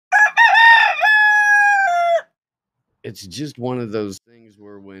it's just one of those things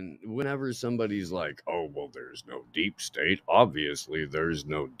where whenever somebody's like, "Oh, well, there's no deep state." Obviously, there's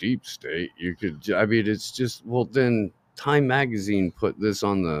no deep state. I mean, it's just, well, then Time Magazine put this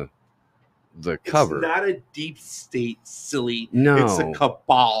on the cover. It's not a deep state, silly. No, it's a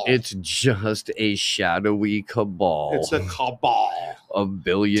cabal. It's just a shadowy cabal. It's a cabal of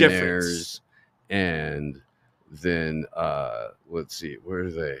billionaires. And then let's see, where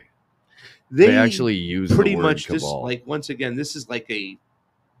are they? They actually use pretty the word much cabal. this, like, once again, this is like a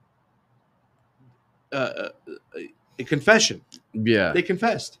confession. Yeah, They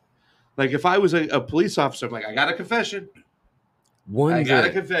confessed. Like, if I was a police officer, I'm like, I got a confession. One got a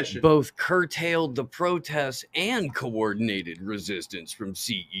that confession. both curtailed the protests and coordinated resistance from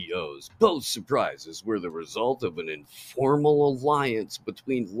CEOs. Both surprises were the result of an informal alliance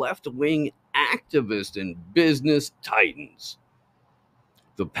between left-wing activists and business titans.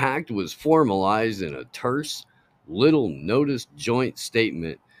 The pact was formalized in a terse, little-noticed joint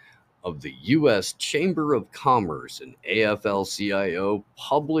statement of the U.S. Chamber of Commerce and AFL-CIO,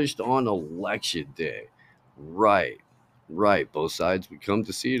 published on Election Day. Right. Both sides would come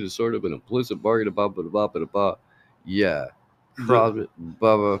to see it as sort of an implicit bargain about. Yeah.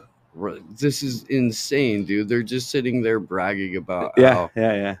 Bubba. This is insane, dude. They're just sitting there bragging about how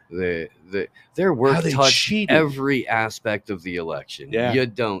their work touched every aspect of the election. Yeah. You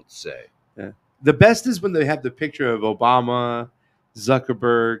don't say. Yeah. The best is when they have the picture of Obama,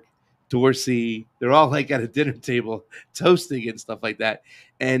 Zuckerberg, Dorsey. They're all like at a dinner table toasting and stuff like that.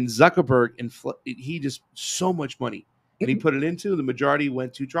 And Zuckerberg, he just so much money. And he put it into, the majority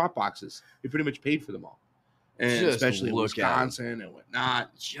went to drop boxes. He pretty much paid for them all. And Just especially in look at Wisconsin and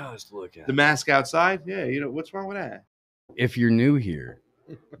whatnot. Just look at The mask outside. Yeah, what's wrong with that? If you're new here,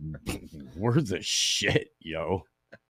 we're the shit, yo.